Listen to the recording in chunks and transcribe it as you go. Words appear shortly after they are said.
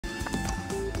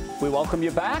We welcome you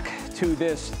back to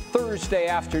this Thursday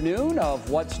afternoon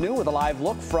of What's New with a live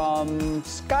look from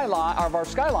our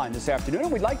skyline this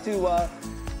afternoon. We'd like to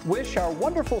wish our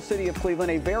wonderful city of Cleveland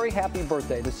a very happy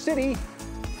birthday. The city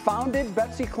founded,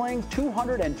 Betsy Kling,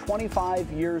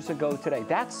 225 years ago today.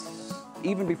 That's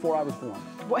even before I was born.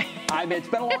 I mean, it's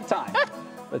been a long time,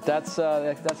 but that's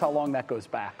how long that goes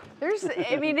back.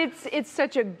 It's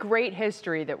such a great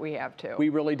history that we have too. We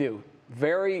really do.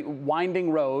 Very winding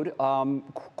road,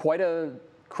 quite a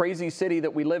crazy city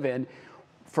that we live in.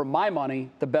 For my money,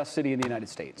 the best city in the United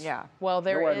States. Yeah, well,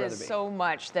 there is so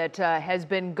much that has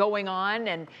been going on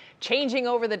and changing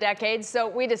over the decades. So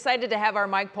we decided to have our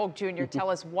Mike Polk Jr. tell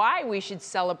us why we should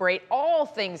celebrate all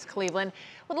things Cleveland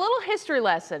with a little history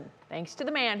lesson, thanks to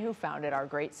the man who founded our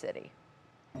great city.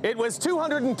 It was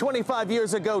 225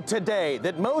 years ago today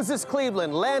that Moses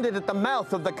Cleveland landed at the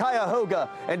mouth of the Cuyahoga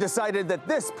and decided that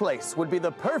this place would be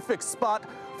the perfect spot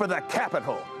for the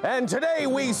capital. And today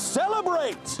we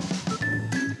celebrate!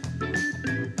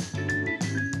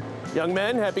 Young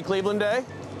men, happy Cleveland Day.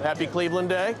 Happy Cleveland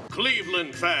Day.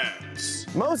 Cleveland facts.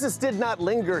 Moses did not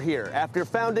linger here. After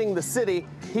founding the city,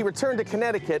 he returned to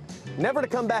Connecticut, never to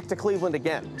come back to Cleveland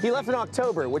again. He left in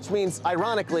October, which means,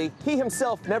 ironically, he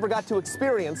himself never got to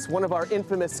experience one of our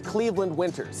infamous Cleveland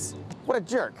winters. What a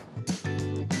jerk.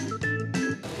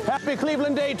 Happy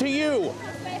Cleveland Day to you,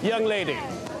 young lady.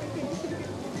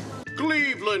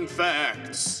 Cleveland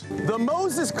facts. The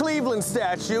Moses Cleveland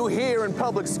statue here in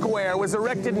Public Square was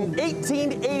erected in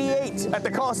 1888 at the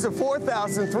cost of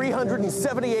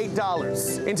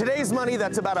 $4,378. In today's money,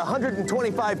 that's about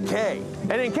 $125K.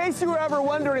 And in case you were ever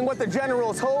wondering what the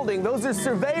general's holding, those are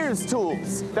surveyor's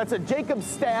tools. That's a Jacob's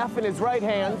staff in his right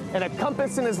hand and a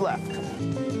compass in his left.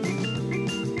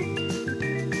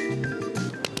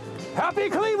 Happy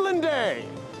Cleveland Day!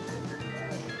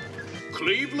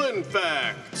 Cleveland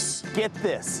facts. Get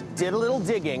this, did a little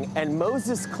digging, and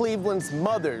Moses Cleveland's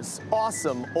mother's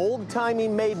awesome, old-timey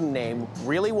maiden name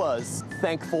really was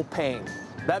Thankful Payne.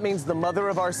 That means the mother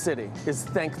of our city is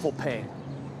Thankful Payne,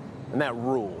 and that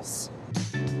rules.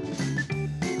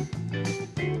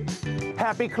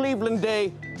 Happy Cleveland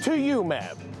Day to you,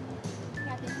 ma'am.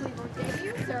 Happy Cleveland Day to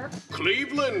you, sir.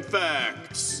 Cleveland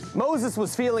facts. Moses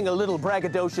was feeling a little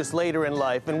braggadocious later in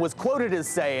life and was quoted as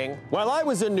saying, "While I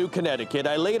was in New Connecticut,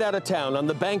 I laid out a town on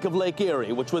the bank of Lake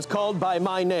Erie, which was called by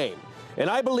my name. And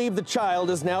I believe the child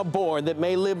is now born that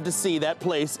may live to see that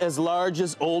place as large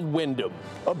as Old Windham."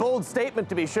 A bold statement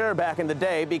to be sure back in the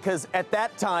day, because at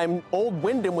that time, Old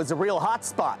Windham was a real hot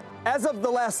spot. As of the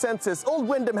last census, Old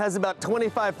Windham has about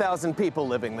 25,000 people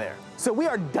living there. So we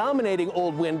are dominating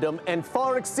Old Windham and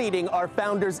far exceeding our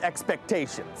founders'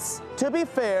 expectations. To be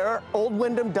fair, Old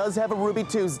Windham does have a Ruby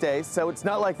Tuesday, so it's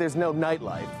not like there's no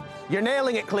nightlife. You're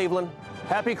nailing it, Cleveland.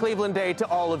 Happy Cleveland Day to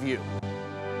all of you.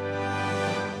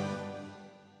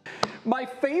 My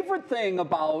favorite thing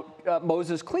about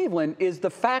Moses Cleveland is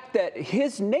the fact that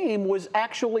his name was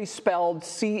actually spelled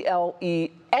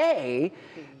C-L-E-A,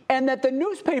 and that the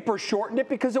newspaper shortened it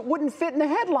because it wouldn't fit in the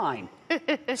headline.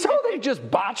 So they just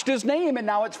botched his name, and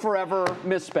now it's forever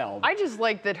misspelled. I just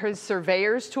like that his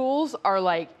surveyor's tools are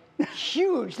like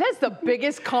huge. That's the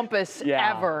biggest compass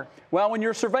ever. Well, when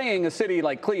you're surveying a city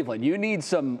like Cleveland, you need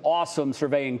some awesome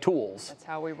surveying tools. That's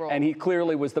how we roll. And he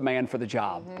clearly was the man for the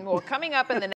job. Well, coming up in the